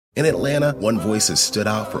In Atlanta, one voice has stood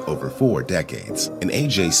out for over 4 decades. An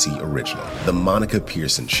AJC original, The Monica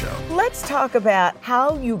Pearson Show. Let's talk about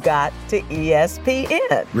how you got to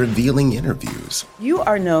ESPN. Revealing interviews. You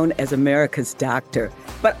are known as America's doctor,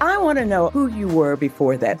 but I want to know who you were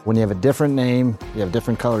before that. When you have a different name, you have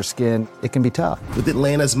different color skin, it can be tough. With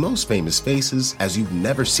Atlanta's most famous faces as you've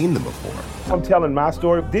never seen them before. I'm telling my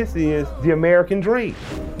story. This is the American dream.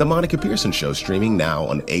 The Monica Pearson Show, streaming now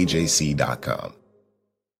on AJC.com.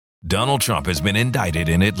 Donald Trump has been indicted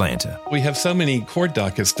in Atlanta. We have so many court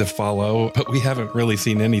dockets to follow, but we haven't really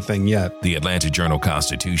seen anything yet. The Atlanta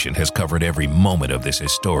Journal-Constitution has covered every moment of this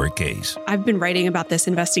historic case. I've been writing about this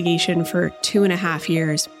investigation for 2.5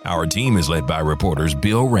 years. Our team is led by reporters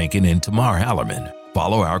Bill Rankin and Tamar Hallerman.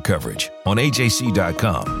 Follow our coverage on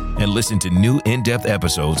AJC.com and listen to new in-depth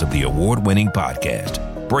episodes of the award-winning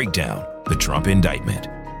podcast, Breakdown, the Trump Indictment,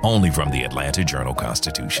 only from the Atlanta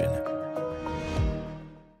Journal-Constitution.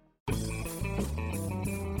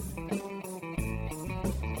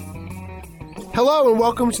 Hello and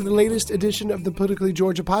welcome to the latest edition of the Politically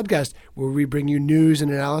Georgia podcast, where we bring you news and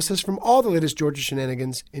analysis from all the latest Georgia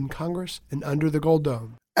shenanigans in Congress and under the Gold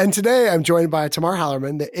Dome. And today I'm joined by Tamar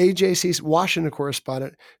Hallerman, the AJC's Washington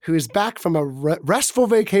correspondent, who is back from a restful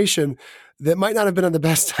vacation that might not have been on the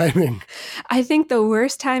best timing. I think the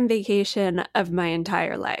worst time vacation of my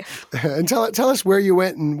entire life. And tell us where you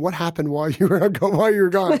went and what happened while you were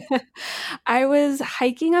gone. I was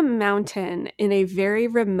hiking a mountain in a very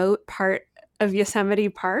remote part of Yosemite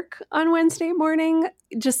Park on Wednesday morning,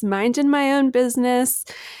 just minding my own business,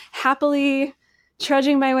 happily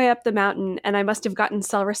trudging my way up the mountain. And I must have gotten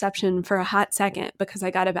cell reception for a hot second because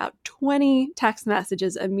I got about 20 text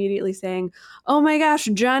messages immediately saying, "Oh my gosh,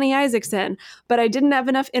 Johnny Isakson." But I didn't have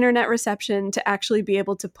enough internet reception to actually be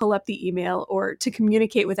able to pull up the email or to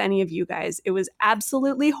communicate with any of you guys. It was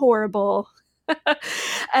absolutely horrible.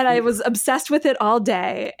 And I was obsessed with it all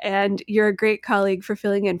day. And you're a great colleague for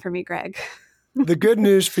filling in for me, Greg. The good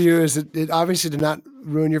news for you is that it obviously did not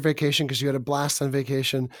ruin your vacation because you had a blast on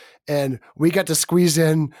vacation, and we got to squeeze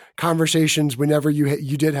in conversations whenever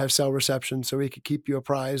you did have cell reception, so we could keep you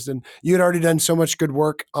apprised. And you had already done so much good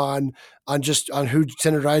work on who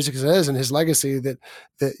Senator Isakson is and his legacy that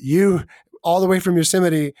you, all the way from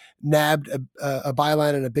Yosemite, nabbed a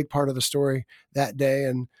byline and a big part of the story that day.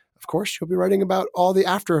 And of course, you'll be writing about all the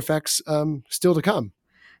after effects still to come.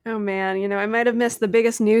 Oh man, I might have missed the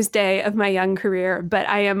biggest news day of my young career, but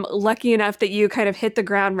I am lucky enough that you kind of hit the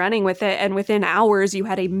ground running with it. And within hours, you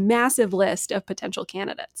had a massive list of potential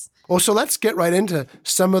candidates. Well, so let's get right into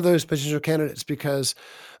some of those potential candidates, because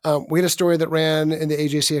we had a story that ran in the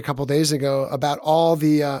AJC a couple of days ago about all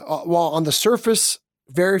the, while on the surface,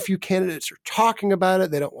 very few candidates are talking about it.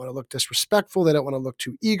 They don't want to look disrespectful. They don't want to look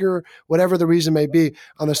too eager, whatever the reason may be.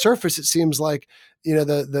 On the surface, it seems like,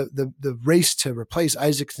 the race to replace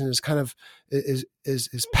Isakson is kind of is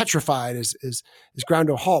petrified, is ground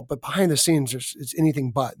to a halt. But behind the scenes, it's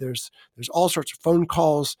anything but. There's all sorts of phone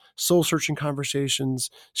calls, soul searching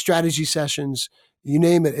conversations, strategy sessions, you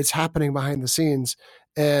name it. It's happening behind the scenes.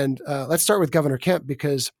 And let's start with Governor Kemp,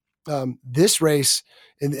 because this race,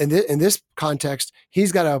 in this context,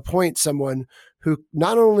 he's got to appoint someone who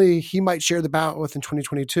not only he might share the ballot with in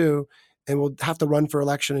 2022 and will have to run for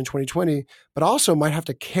election in 2020, but also might have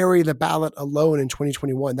to carry the ballot alone in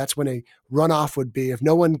 2021. That's when a runoff would be. If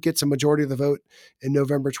no one gets a majority of the vote in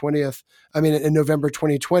November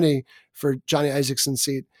 2020 for Johnny Isakson's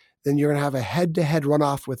seat, then you're going to have a head-to-head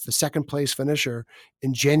runoff with the second place finisher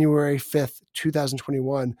in January 5th,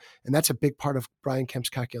 2021. And that's a big part of Brian Kemp's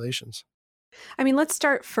calculations. I mean, let's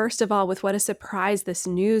start first of all with what a surprise this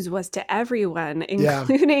news was to everyone,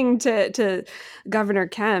 including to Governor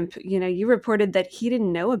Kemp. You reported that he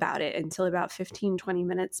didn't know about it until about 15, 20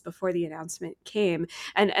 minutes before the announcement came.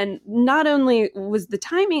 And not only was the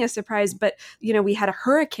timing a surprise, but, we had a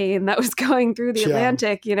hurricane that was going through the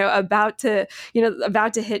Atlantic, about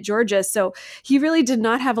to hit Georgia. So he really did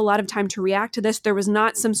not have a lot of time to react to this. There was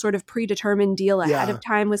not some sort of predetermined deal ahead of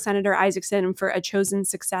time with Senator Isakson for a chosen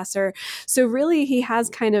successor. So really, he has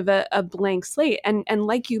kind of a blank slate. And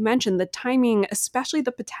like you mentioned, the timing, especially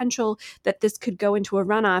the potential that this could go into a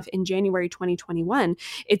runoff in January 2021,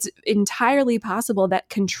 it's entirely possible that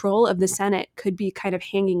control of the Senate could be kind of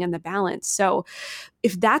hanging in the balance. So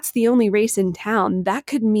if that's the only race in town, that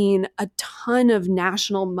could mean a ton of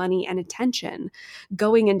national money and attention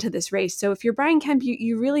going into this race. So if you're Brian Kemp,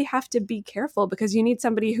 you really have to be careful, because you need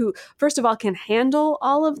somebody who, first of all, can handle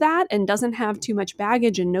all of that and doesn't have too much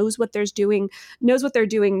baggage and knows what they're doing, knows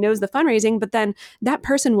the fundraising, but then that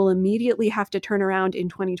person will immediately have to turn around in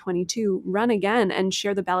 2022, run again, and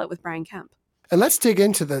share the ballot with Brian Kemp. And let's dig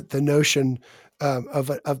into the notion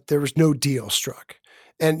there was no deal struck.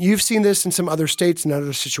 And you've seen this in some other states and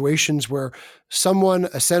other situations where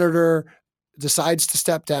a senator decides to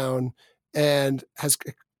step down and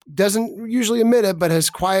doesn't usually admit it, but has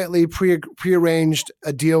quietly prearranged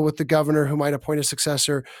a deal with the governor who might appoint a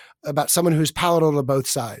successor about someone who's palatable to both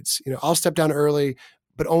sides. I'll step down early,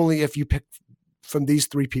 but only if you pick from these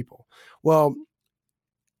three people. Well,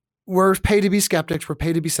 we're paid to be skeptics. We're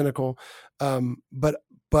paid to be cynical. But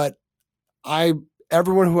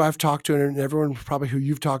everyone who I've talked to, and everyone probably who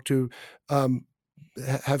you've talked to,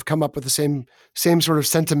 have come up with the same sort of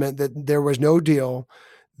sentiment that there was no deal.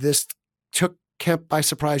 This took Kemp by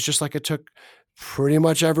surprise, just like it took pretty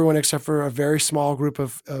much everyone except for a very small group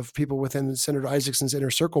of people within Senator Isaacson's inner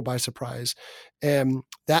circle by surprise. And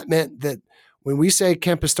that meant that when we say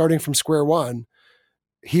Kemp is starting from square one,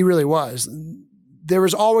 he really was. There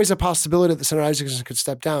was always a possibility that Senator Isaacson could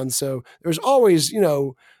step down. So there was always,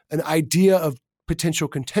 an idea of potential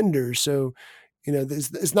contenders. So,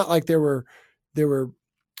 it's not like there was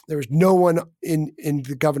no one in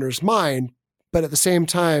the governor's mind, but at the same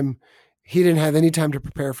time, he didn't have any time to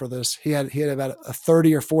prepare for this. He had about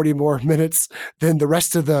 30 or 40 more minutes than the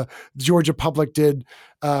rest of the Georgia public did,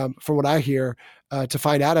 from what I hear, to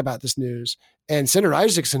find out about this news. And Senator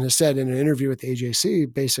Isaacson has said in an interview with the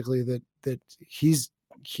AJC, basically that he's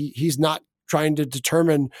not trying to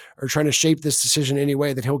determine or trying to shape this decision in any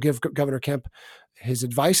way, that he'll give Governor Kemp his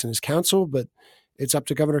advice and his counsel, but it's up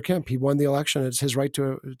to Governor Kemp. He won the election. It's his right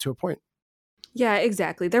to appoint. Yeah,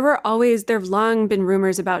 exactly. There have long been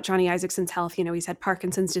rumors about Johnny Isaacson's health. He's had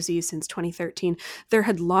Parkinson's disease since 2013. There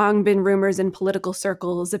had long been rumors in political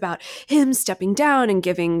circles about him stepping down and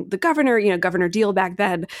giving the governor, Governor Deal back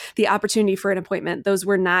then, the opportunity for an appointment. Those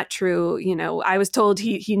were not true. I was told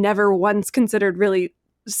he never once considered really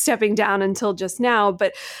stepping down until just now,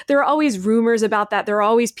 but there are always rumors about that. There are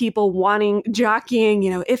always people jockeying,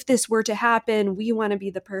 if this were to happen, we want to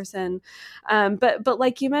be the person. But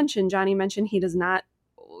like you mentioned, Johnny mentioned, he does not,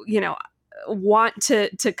 want to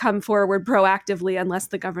come forward proactively unless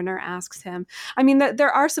the governor asks him. I mean, there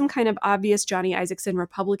are some kind of obvious Johnny Isakson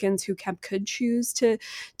Republicans who Kemp could choose to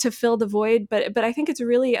fill the void, but I think it's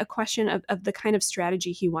really a question of the kind of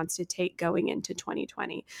strategy he wants to take going into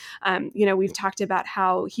 2020. We've talked about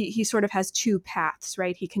how he sort of has two paths,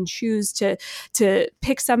 right? He can choose to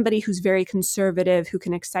pick somebody who's very conservative, who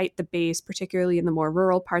can excite the base, particularly in the more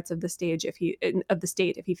rural parts of the state, if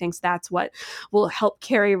he thinks that's what will help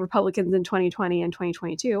carry Republicans in 2020 and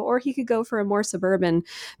 2022, or he could go for a more suburban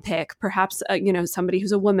pick, perhaps somebody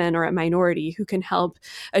who's a woman or a minority who can help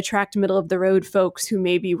attract middle of the road folks who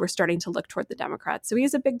maybe were starting to look toward the Democrats. So he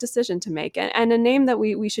has a big decision to make, and a name that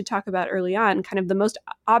we should talk about early on, kind of the most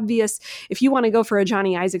obvious, if you want to go for a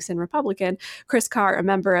Johnny Isakson Republican, Chris Carr, a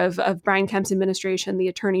member of Brian Kemp's administration, the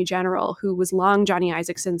Attorney General, who was long Johnny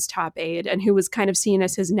Isacson's top aide and who was kind of seen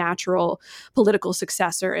as his natural political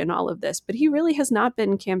successor in all of this. But he really has not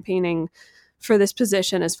been campaigning for this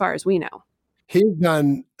position as far as we know. He's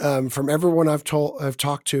done, from everyone I've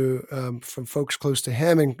talked to, from folks close to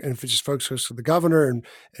him and just folks close to the governor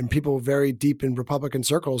and people very deep in Republican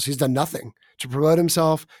circles, he's done nothing to promote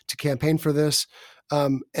himself, to campaign for this.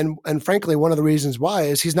 And frankly, one of the reasons why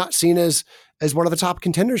is he's not seen as one of the top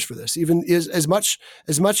contenders for this, even as much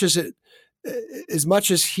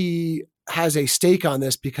as he has a stake on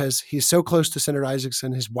this because he's so close to Senator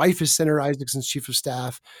Isaacson. His wife is Senator Isaacson's chief of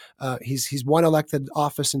staff. He's one elected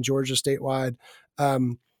office in Georgia statewide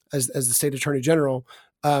as the state attorney general.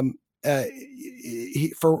 For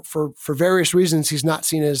various reasons, he's not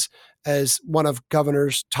seen as one of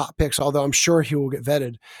governor's top picks, although I'm sure he will get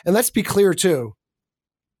vetted. And let's be clear too,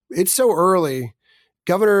 it's so early.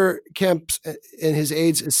 Governor Kemp and his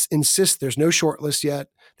aides insist there's no short list yet.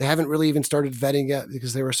 They haven't really even started vetting yet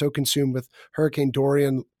because they were so consumed with Hurricane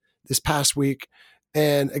Dorian this past week.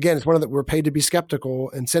 And again, it's one of we're paid to be skeptical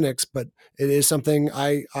and cynics, but it is something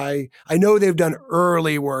I know they've done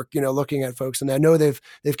early work, looking at folks, and I know they've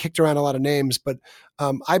kicked around a lot of names, but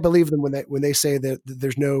I believe them when they say that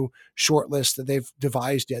there's no short list that they've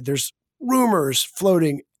devised yet. There's rumors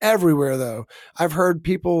floating everywhere, though. I've heard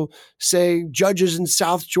people say judges in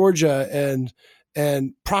South Georgia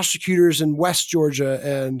and prosecutors in West Georgia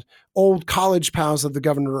and old college pals of the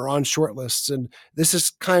governor are on short lists. And this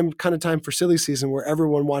is kind of time for silly season where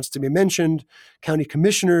everyone wants to be mentioned. County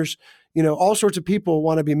commissioners, all sorts of people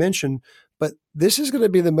want to be mentioned. But this is going to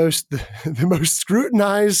be the most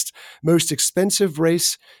scrutinized, most expensive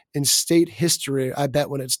race in state history, I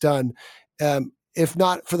bet, when it's done. If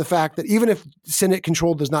not for the fact that even if Senate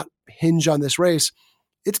control does not hinge on this race,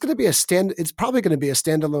 it's probably going to be a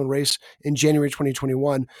standalone race in January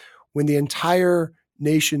 2021 when the entire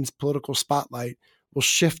nation's political spotlight will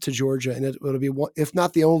shift to Georgia, and it'll be, if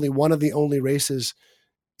not the only, one of the only races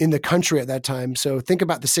in the country at that time. So think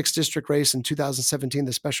about the 6th district race in 2017,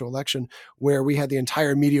 the special election, where we had the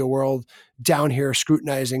entire media world down here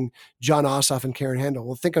scrutinizing Jon Ossoff and Karen Handel.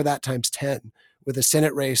 Well, think of that times 10 with a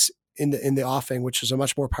Senate race in the offing, which is a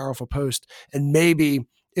much more powerful post, and maybe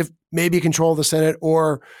control of the Senate,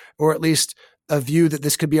 or at least a view that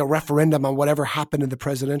this could be a referendum on whatever happened in the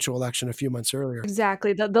presidential election a few months earlier.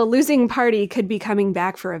 Exactly. The losing party could be coming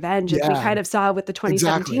back for revenge, as we kind of saw with the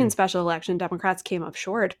 2017 special election. Democrats came up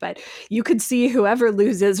short, but you could see whoever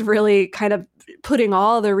loses really kind of putting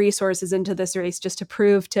all the resources into this race just to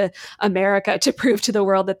prove to America, to prove to the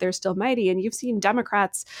world that they're still mighty. And you've seen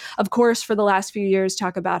Democrats, of course, for the last few years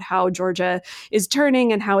talk about how Georgia is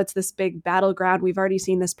turning and how it's this big battleground. We've already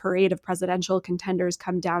seen this parade of presidential contenders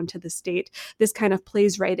come down to the state. This kind of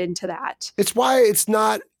plays right into that. It's why it's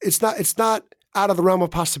not out of the realm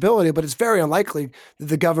of possibility, but it's very unlikely that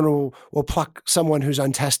the governor will pluck someone who's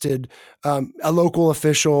untested, a local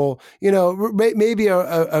official, maybe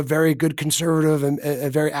a very good conservative and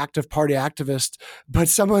a very active party activist, but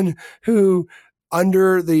someone who,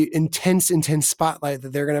 under the intense spotlight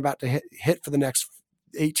that they're about to hit for the next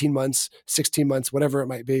 18 months, 16 months, whatever it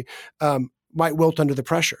might be, might wilt under the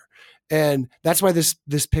pressure. And that's why this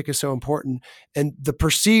pick is so important. And the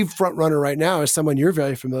perceived front runner right now is someone you're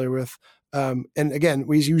very familiar with. And again,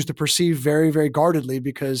 we use the perceived very, very guardedly,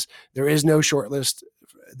 because there is no shortlist.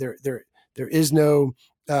 There is no,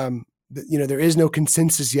 there is no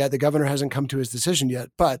consensus yet. The governor hasn't come to his decision yet,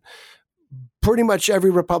 but pretty much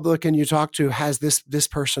every Republican you talk to has this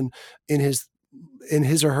person in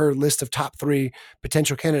his or her list of top 3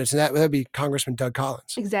 potential candidates, and that would be Congressman Doug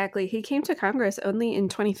Collins. Exactly. He came to Congress only in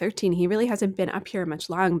 2013. He really hasn't been up here much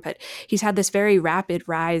long, but he's had this very rapid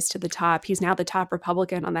rise to the top. He's now the top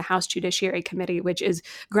Republican on the House Judiciary Committee, which is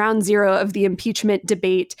ground zero of the impeachment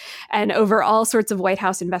debate and over all sorts of White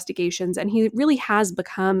House investigations. And he really has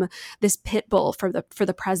become this pit bull for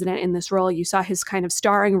the president in this role. You saw his kind of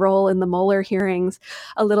starring role in the Mueller hearings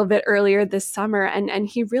a little bit earlier this summer, and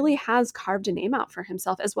he really has carved a name out for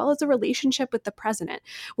himself, as well as a relationship with the president,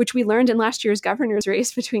 which we learned in last year's governor's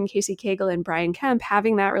race between Casey Cagle and Brian Kemp.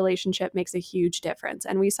 Having that relationship makes a huge difference.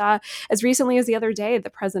 And we saw as recently as the other day, the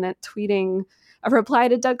president tweeting a reply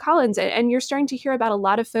to Doug Collins. And you're starting to hear about a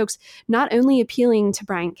lot of folks not only appealing to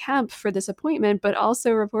Brian Kemp for this appointment, but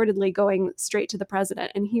also reportedly going straight to the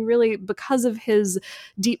president. And he really, because of his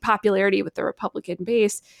deep popularity with the Republican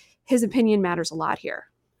base, his opinion matters a lot here.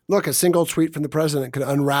 Look, a single tweet from the president could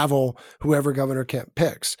unravel whoever Governor Kemp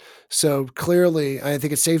picks. So clearly, I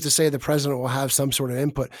think it's safe to say the president will have some sort of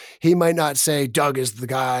input. He might not say Doug is the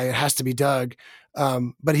guy, it has to be Doug,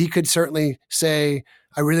 but he could certainly say,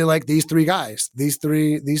 I really like these 3 guys, these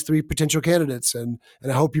three potential candidates, and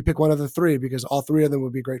I hope you pick one of the 3, because all 3 of them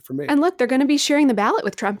would be great for me. And look, they're going to be sharing the ballot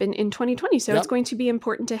with Trump in 2020, so It's going to be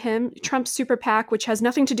important to him. Trump's super PAC, which has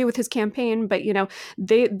nothing to do with his campaign, but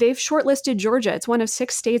they've shortlisted Georgia. It's one of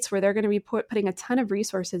 6 states where they're going to be putting a ton of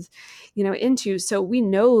resources, into. So we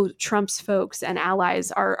know Trump's folks and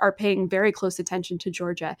allies are paying very close attention to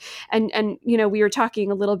Georgia. And we were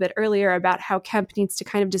talking a little bit earlier about how Kemp needs to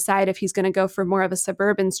kind of decide if he's going to go for more of a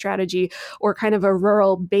suburban strategy or kind of a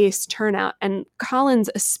rural base turnout. And Collins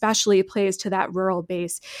especially plays to that rural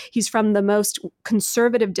base. He's from the most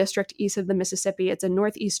conservative district east of the Mississippi. It's a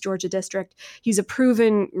Northeast Georgia district. He's a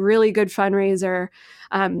proven really good fundraiser.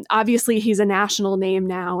 Obviously, he's a national name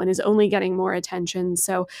now and is only getting more attention.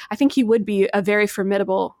 So I think he would be a very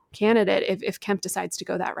formidable candidate if Kemp decides to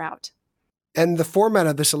go that route. And the format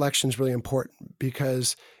of this election is really important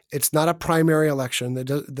because it's not a primary election.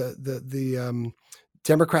 The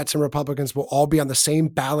Democrats and Republicans will all be on the same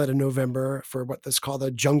ballot in November for what is called a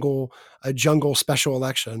jungle special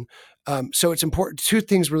election. So it's important. 2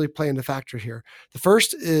 things really play into factor here. The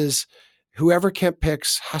first is whoever Kemp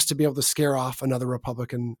picks has to be able to scare off another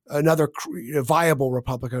viable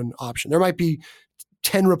Republican option. There might be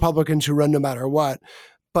 10 Republicans who run no matter what,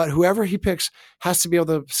 but whoever he picks has to be able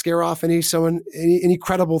to scare off any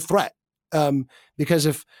credible threat. Because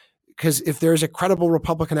if there's a credible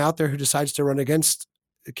Republican out there who decides to run against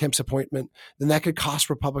Kemp's appointment, then that could cost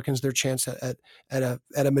Republicans their chance at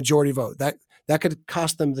a majority vote. That could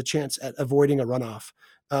cost them the chance at avoiding a runoff.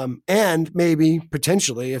 And maybe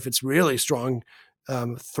potentially, if it's really strong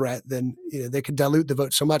threat, then they could dilute the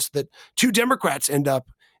vote so much that 2 Democrats end up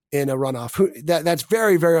in a runoff. That's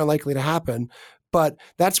very, very unlikely to happen. But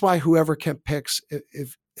that's why whoever Kemp picks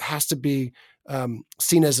if has to be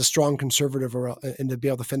seen as a strong conservative and to be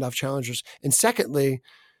able to fend off challengers. And secondly,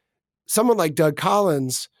 someone like Doug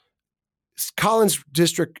Collins Collins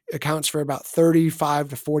district accounts for about 35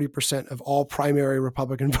 to 40% of all primary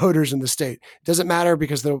Republican voters in the state. It doesn't matter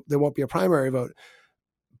because there won't be a primary vote,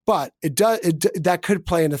 but that could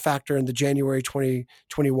play into factor in the January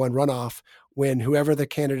 2021 runoff, when whoever the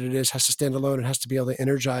candidate is has to stand alone and has to be able to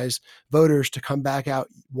energize voters to come back out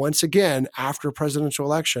once again after a presidential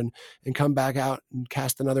election and come back out and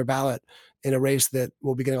cast another ballot in a race that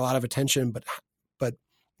will be getting a lot of attention, but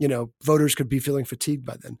voters could be feeling fatigued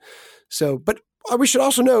by then. So, but we should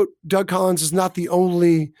also note Doug Collins is not the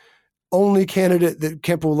only candidate that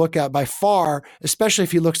Kemp will look at by far, especially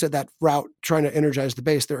if he looks at that route trying to energize the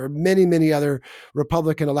base. There are many, many other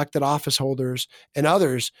Republican elected office holders and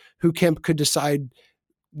others who Kemp could decide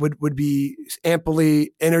would be amply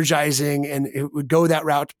energizing, and it would go that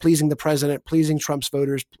route, pleasing the president, pleasing Trump's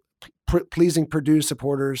voters, pleasing Purdue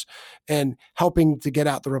supporters, and helping to get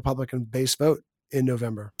out the Republican base vote in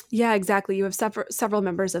November. Yeah, exactly. You have several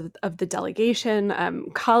members of the delegation,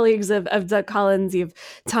 colleagues of Doug Collins. You have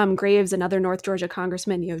Tom Graves, another North Georgia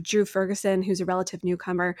congressman. You have Drew Ferguson, who's a relative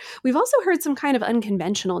newcomer. We've also heard some kind of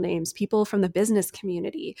unconventional names, people from the business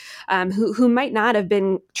community who might not have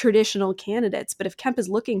been traditional candidates. But if Kemp is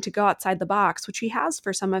looking to go outside the box, which he has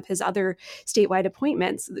for some of his other statewide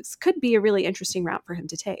appointments, this could be a really interesting route for him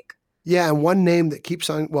to take. Yeah, and one name that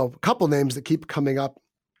a couple names that keep coming up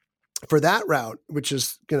for that route, which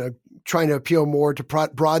is trying to appeal more to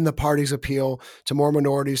broaden the party's appeal to more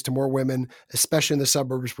minorities, to more women, especially in the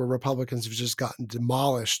suburbs where Republicans have just gotten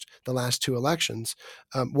demolished the last two elections.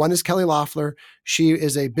 One is Kelly Loeffler. She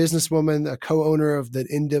is a businesswoman, a co-owner of the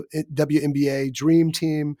WNBA Dream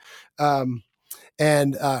Team.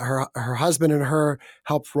 And her husband and her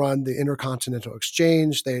helped run the Intercontinental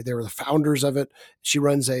Exchange. They were the founders of it. She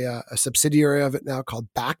runs a subsidiary of it now called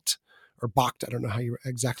BACT. Or Bacht, I don't know how you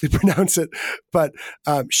exactly pronounce it, but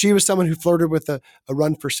she was someone who flirted with a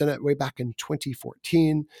run for Senate way back in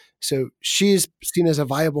 2014. So she's seen as a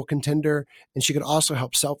viable contender, and she could also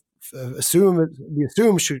help she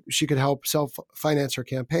could help self-finance her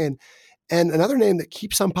campaign. And another name that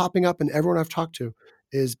keeps on popping up in everyone I've talked to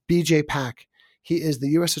is B.J. Pak. He is the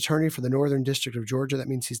U.S. Attorney for the Northern District of Georgia. That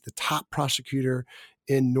means he's the top prosecutor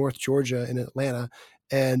in North Georgia in Atlanta.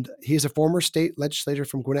 And he's a former state legislator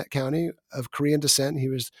from Gwinnett County of Korean descent. He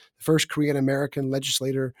was the first Korean-American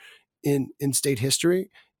legislator in state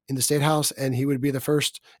history, in the state house, and he would be the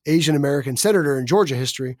first Asian-American senator in Georgia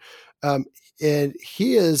history. And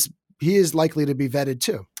he is likely to be vetted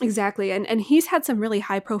too. Exactly. And he's had some really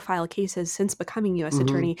high profile cases since becoming U.S.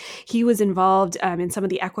 Attorney. He was involved in some of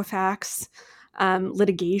the Equifax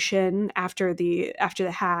litigation after the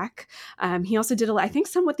hack. He also did, I think,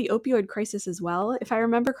 some with the opioid crisis as well, if I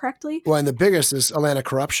remember correctly. Well, and the biggest is Atlanta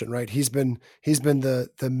corruption, right? He's been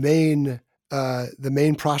the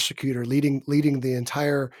main prosecutor leading the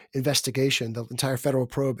entire investigation, the entire federal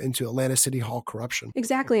probe into Atlanta City Hall corruption.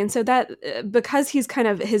 Exactly. And so that because he's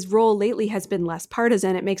his role lately has been less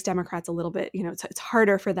partisan, it makes Democrats a little bit, it's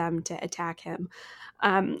harder for them to attack him.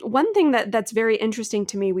 One thing that's very interesting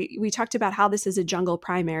to me, we talked about how this is a jungle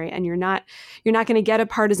primary, and you're not going to get a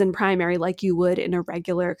partisan primary like you would in a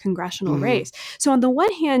regular congressional race. So on the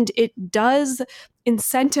one hand, it does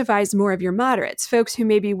incentivize more of your moderates, folks who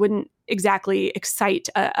maybe wouldn't exactly excite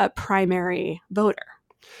a primary voter.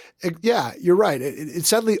 Yeah, you're right. It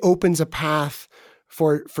suddenly opens a path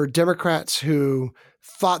for Democrats who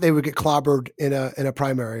thought they would get clobbered in a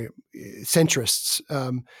primary, centrists,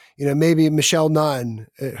 maybe Michelle Nunn,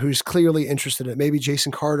 who's clearly interested in it, maybe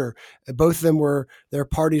Jason Carter. Both of them were their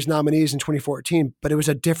party's nominees in 2014, but it was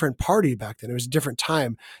a different party back then. It was a different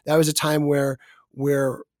time. That was a time where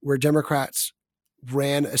Democrats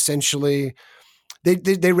ran essentially.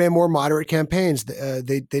 They ran more moderate campaigns.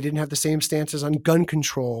 They didn't have the same stances on gun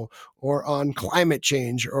control or on climate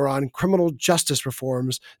change or on criminal justice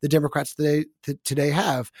reforms the Democrats today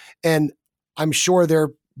have. And I'm sure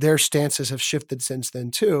their stances have shifted since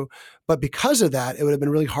then too. But because of that, it would have been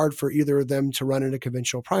really hard for either of them to run in a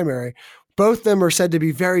conventional primary. Both of them are said to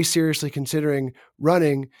be very seriously considering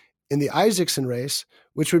running in the Isaacson race,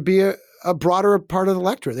 which would be a broader part of the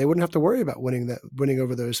electorate. They wouldn't have to worry about winning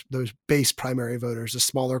over those base primary voters, a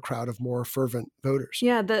smaller crowd of more fervent voters.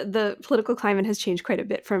 Yeah, the political climate has changed quite a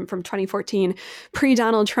bit from 2014,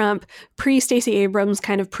 pre-Donald Trump, pre-Stacey Abrams,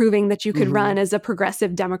 kind of proving that you could run as a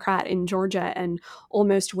progressive Democrat in Georgia and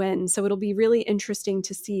almost win. So it'll be really interesting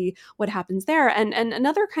to see what happens there. And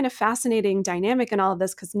another kind of fascinating dynamic in all of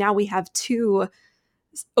this, because now we have two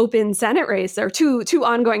open Senate race or two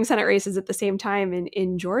ongoing Senate races at the same time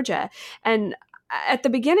in Georgia. And at the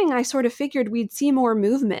beginning, I sort of figured we'd see more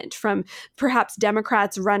movement from perhaps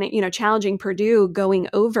Democrats running, challenging Perdue going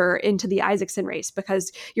over into the Isakson race,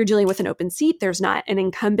 because you're dealing with an open seat. There's not an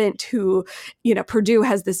incumbent who, Perdue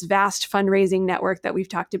has this vast fundraising network that we've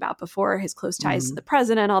talked about before, his close ties to the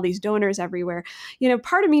president, all these donors everywhere.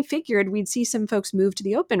 Part of me figured we'd see some folks move to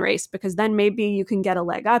the open race, because then maybe you can get a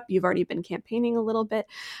leg up. You've already been campaigning a little bit.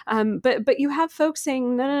 But you have folks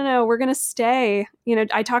saying, no, we're going to stay.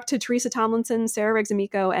 I talked to Teresa Tomlinson, Sarah Riggs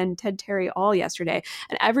Amico, and Ted Terry all yesterday,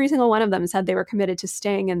 and every single one of them said they were committed to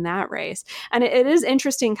staying in that race. And it is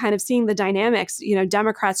interesting kind of seeing the dynamics,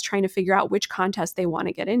 Democrats trying to figure out which contest they want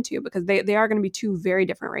to get into, because they are going to be two very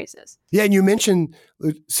different races. Yeah, and you mentioned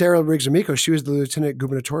Sarah Riggs Amico. She was the lieutenant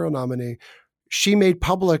gubernatorial nominee. She made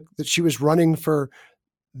public that she was running for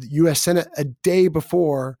the U.S. Senate a day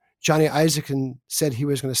before Johnny Isakson said he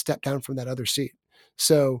was going to step down from that other seat.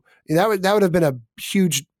 So that would have been a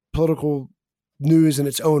huge political news in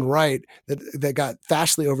its own right that got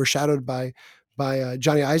vastly overshadowed by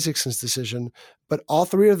Johnny Isakson's decision. But all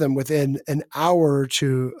three of them, within an hour or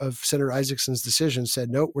two of Senator Isakson's decision, said,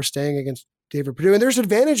 nope, we're staying against David Perdue. And there's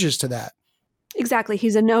advantages to that. Exactly.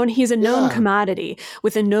 He's a known commodity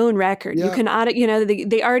with a known record. Yeah. You can audit,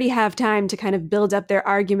 they already have time to kind of build up their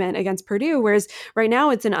argument against Perdue. Whereas right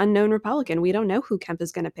now it's an unknown Republican. We don't know who Kemp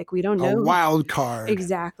is going to pick. We don't know. A wild card.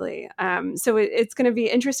 Exactly. So it's going to be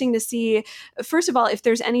interesting to see, first of all, if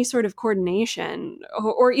there's any sort of coordination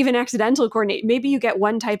or even accidental coordination. Maybe you get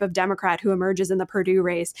one type of Democrat who emerges in the Perdue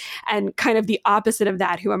race and kind of the opposite of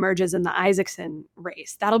that who emerges in the Isakson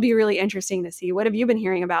race. That'll be really interesting to see. What have you been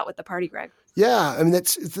hearing about with the party, Greg? Yeah, I mean,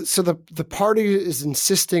 so the party is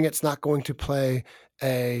insisting it's not going to play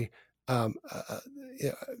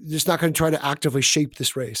just not going to try to actively shape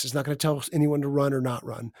this race. It's not going to tell anyone to run or not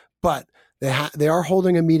run. But they are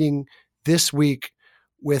holding a meeting this week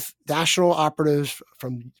with national operatives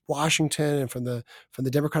from Washington and from the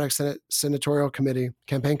Democratic Senatorial Committee,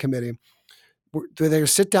 campaign committee. They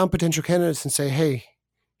sit down potential candidates and say, hey,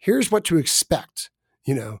 here's what to expect,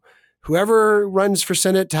 Whoever runs for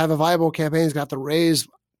Senate to have a viable campaign is going to have to raise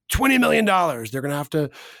 $20 million. They're going to have to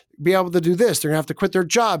be able to do this. They're going to have to quit their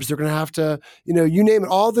jobs. They're going to have to, you name it,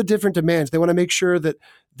 all the different demands. They want to make sure that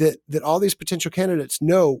all these potential candidates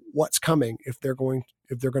know what's coming if they're going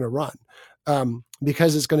to run,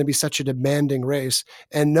 because it's going to be such a demanding race.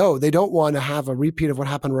 And no, they don't want to have a repeat of what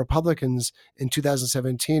happened to Republicans in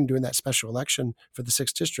 2017 during that special election for the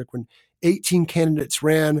 6th district when 18 candidates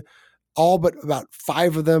ran. All but about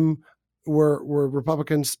 5 of them were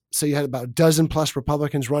Republicans. So you had about a dozen plus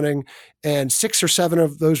Republicans running, and 6 or 7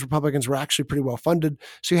 of those Republicans were actually pretty well funded.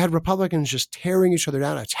 So you had Republicans just tearing each other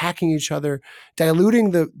down, attacking each other,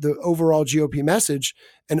 diluting the overall GOP message,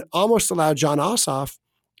 and almost allowed Jon Ossoff,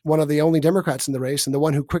 one of the only Democrats in the race and the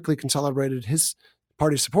one who quickly consolidated his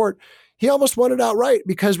party support, he almost won it outright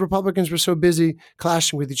because Republicans were so busy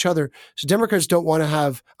clashing with each other. So Democrats don't want to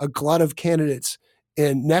have a glut of candidates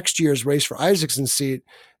in next year's race for Isakson's seat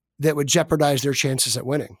that would jeopardize their chances at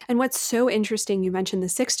winning. And what's so interesting, you mentioned the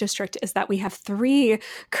 6th district, is that we have 3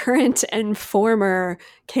 current and former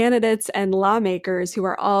candidates and lawmakers who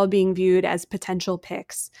are all being viewed as potential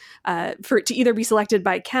picks to either be selected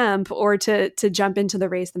by Kemp or to jump into the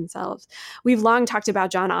race themselves. We've long talked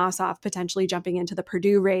about Jon Ossoff potentially jumping into the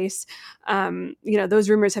Perdue race. Those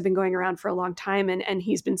rumors have been going around for a long time, and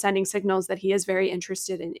he's been sending signals that he is very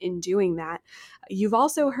interested in doing that. You've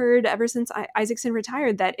also heard ever since Isakson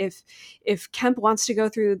retired that if Kemp wants to go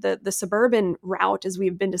through the suburban route, as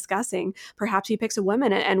we've been discussing, perhaps he picks a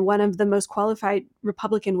woman. And one of the most qualified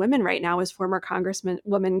Republican women right now is former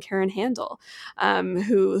Congresswoman Karen Handel,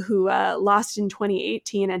 who lost in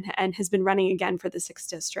 2018 and has been running again for the 6th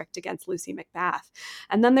district against Lucy McBath.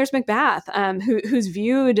 And then there's McBath, who's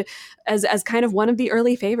viewed as kind of one of the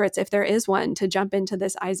early favorites, if there is one, to jump into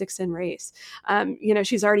this Isakson race.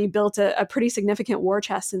 She's already built a pretty significant war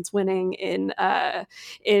chest since winning in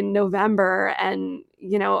November, and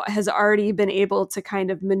has already been able to kind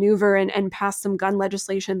of maneuver and pass some gun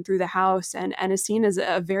legislation through the House, and is seen as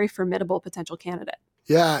a very formidable potential candidate.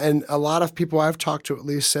 Yeah, and a lot of people I've talked to at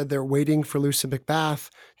least said they're waiting for Lucy McBath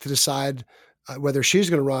to decide whether she's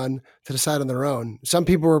going to run, to decide on their own. Some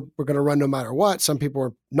people were going to run no matter what. Some people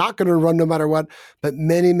are not going to run no matter what. But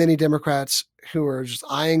many, many Democrats who are just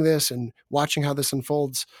eyeing this and watching how this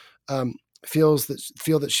unfolds feel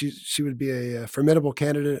that she would be a formidable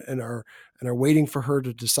candidate and are waiting for her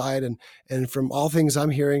to decide. And from all things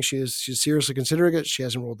I'm hearing, she's seriously considering it. She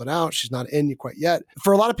hasn't ruled it out. She's not in quite yet.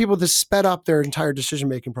 For a lot of people, this sped up their entire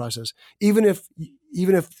decision-making process. Even if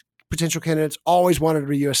potential candidates always wanted to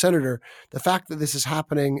be U.S. Senator, the fact that this is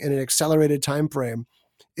happening in an accelerated time frame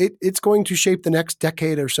it's going to shape the next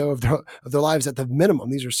decade or so of their lives at the minimum.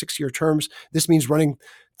 These are 6-year terms. This means running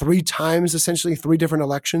 3 times, essentially 3 different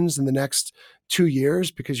elections in the next 2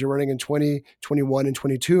 years, because you're running in 20, 21, and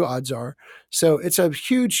 22, odds are. So it's a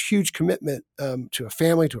huge, huge commitment to a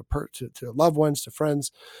family, to loved ones, to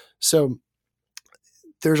friends. So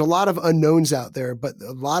there's a lot of unknowns out there, but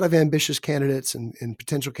a lot of ambitious candidates and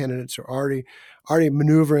potential candidates are already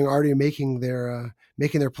maneuvering, already making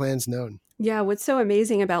their plans known. Yeah, what's so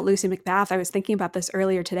amazing about Lucy McBath, I was thinking about this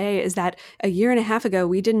earlier today, is that a year and a half ago,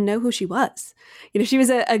 we didn't know who she was. She was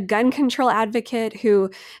a gun control advocate who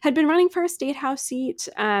had been running for a state house seat,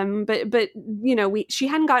 but she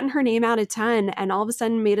hadn't gotten her name out a ton, and all of a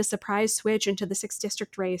sudden made a surprise switch into the 6th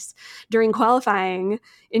district race during qualifying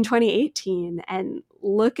in 2018. And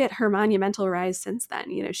look at her monumental rise since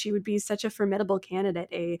then. She would be such a formidable candidate,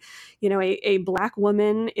 a Black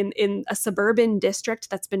woman in a suburban district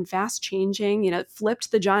that's been fast changing,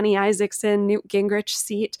 flipped the Johnny Isakson, Newt Gingrich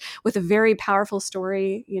seat with a very powerful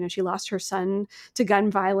story. She lost her son to gun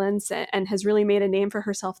violence and has really made a name for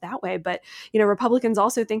herself that way. But, Republicans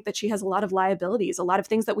also think that she has a lot of liabilities, a lot of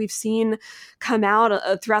things that we've seen come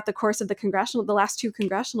out throughout the course of the last 2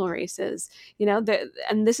 congressional races,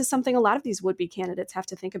 and this is something a lot of these would-be candidates have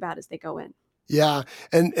to think about as they go in. Yeah.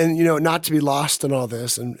 And not to be lost in all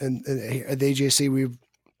this. And at the AJC, we've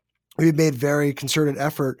made very concerted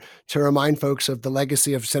effort to remind folks of the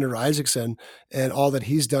legacy of Senator Isakson and all that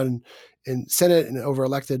he's done in Senate and over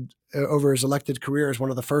his elected career as one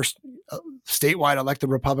of the first statewide elected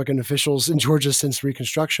Republican officials in Georgia since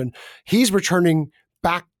Reconstruction. He's returning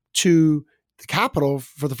back to the Capitol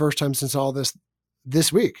for the first time since all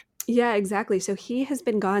this week. Yeah, exactly. So he has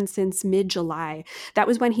been gone since mid-July. That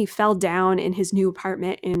was when he fell down in his new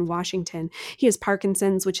apartment in Washington. He has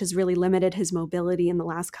Parkinson's, which has really limited his mobility in the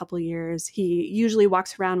last couple of years. He usually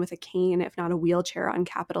walks around with a cane, if not a wheelchair, on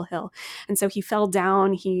Capitol Hill. And so he fell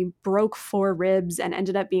down, he broke 4 ribs and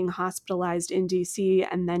ended up being hospitalized in DC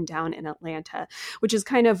and then down in Atlanta, which is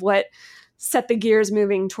kind of what set the gears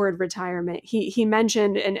moving toward retirement. He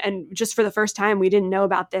mentioned, and just for the first time, we didn't know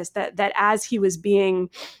about this, that as he was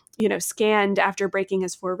being scanned after breaking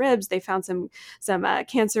his 4 ribs, they found some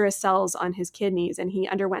cancerous cells on his kidneys, and he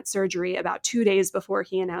underwent surgery about 2 days before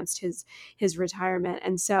he announced his retirement.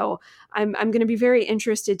 And so I'm going to be very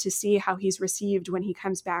interested to see how he's received when he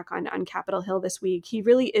comes back on Capitol Hill this week. He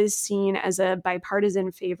really is seen as a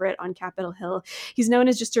bipartisan favorite on Capitol Hill. He's known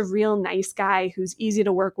as just a real nice guy who's easy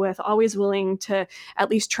to work with, always willing to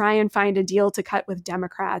at least try and find a deal to cut with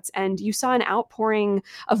Democrats. And you saw an outpouring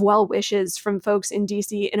of well wishes from folks in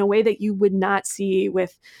DC in a way that you would not see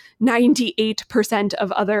with 98%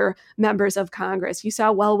 of other members of Congress. You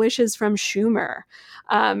saw well wishes from Schumer,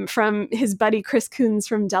 from his buddy Chris Coons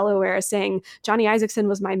from Delaware, saying, Johnny Isakson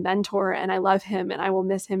was my mentor and I love him and I will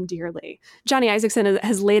miss him dearly. Johnny Isakson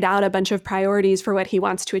has laid out a bunch of priorities for what he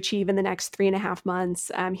wants to achieve in the next 3.5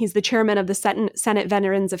 months. He's the chairman of the Senate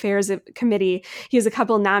Veterans Affairs Committee. He has a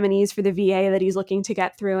couple nominees for the VA that he's looking to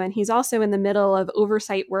get through. And he's also in the middle of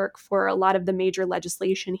oversight work for a lot of the major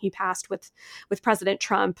legislation he passed with President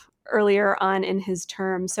Trump earlier on in his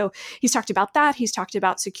term. So he's talked about that. He's talked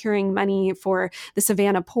about securing money for the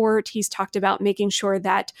Savannah port. He's talked about making sure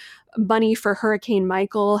that money for Hurricane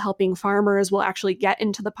Michael, helping farmers, will actually get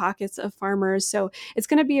into the pockets of farmers. So it's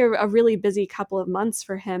going to be a really busy couple of months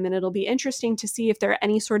for him. And it'll be interesting to see if there are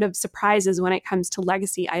any sort of surprises when it comes to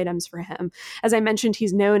legacy items for him. As I mentioned,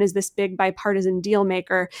 he's known as this big bipartisan deal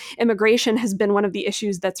maker. Immigration has been one of the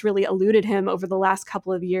issues that's really eluded him over the last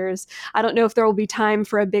couple of years. I don't know if there will be time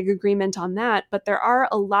for a big agreement on that, but there are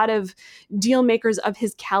a lot of deal makers of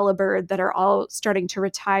his caliber that are all starting to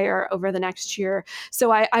retire over the next year.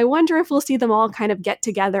 So I wonder if we'll see them all kind of get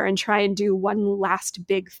together and try and do one last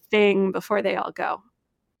big thing before they all go.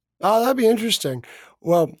 Oh, that'd be interesting.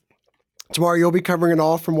 Well, tomorrow you'll be covering it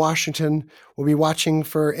all from Washington. We'll be watching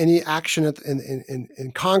for any action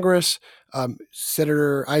in Congress.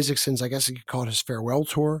 Senator Isakson's, I guess you could call it his farewell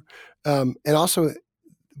tour. And also,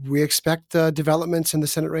 we expect developments in the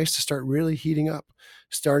Senate race to start really heating up,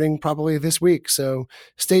 starting probably this week. So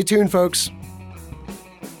stay tuned, folks.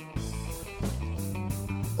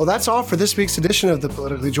 Well, that's all for this week's edition of the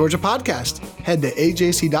Politically Georgia podcast. Head to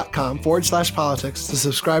ajc.com/politics to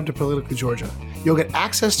subscribe to Politically Georgia. You'll get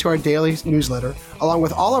access to our daily newsletter, along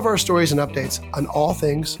with all of our stories and updates on all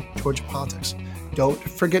things Georgia politics. Don't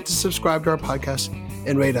forget to subscribe to our podcast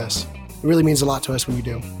and rate us. It really means a lot to us when you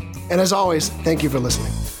do. And as always, thank you for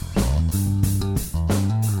listening.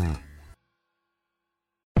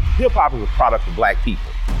 Hip-hop is a product of Black people.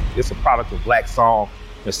 It's a product of Black song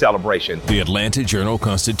and celebration. The Atlanta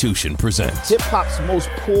Journal-Constitution presents hip-hop's most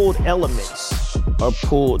pulled elements are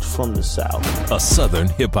pulled from the South. A Southern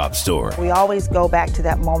hip-hop story. We always go back to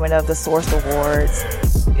that moment of the Source Awards.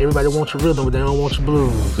 Everybody wants your rhythm, but they don't want your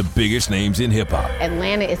blues. The biggest names in hip-hop.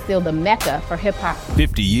 Atlanta is still the mecca for hip-hop.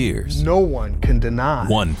 50 years. No one can deny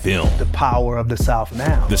one film. The power of the South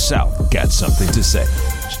now. The South got something to say.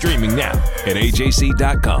 Streaming now at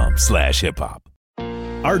ajc.com/hiphop.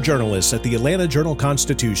 Our journalists at the Atlanta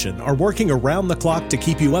Journal-Constitution are working around the clock to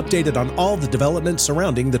keep you updated on all the developments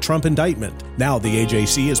surrounding the Trump indictment. Now the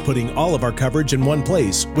AJC is putting all of our coverage in one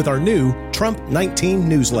place with our new Trump 19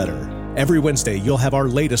 newsletter. Every Wednesday, you'll have our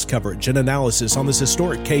latest coverage and analysis on this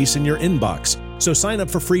historic case in your inbox. So sign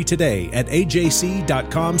up for free today at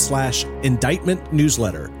ajc.com/indictment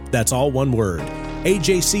newsletter. That's all one word.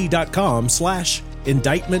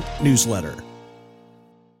 ajc.com/indictment newsletter.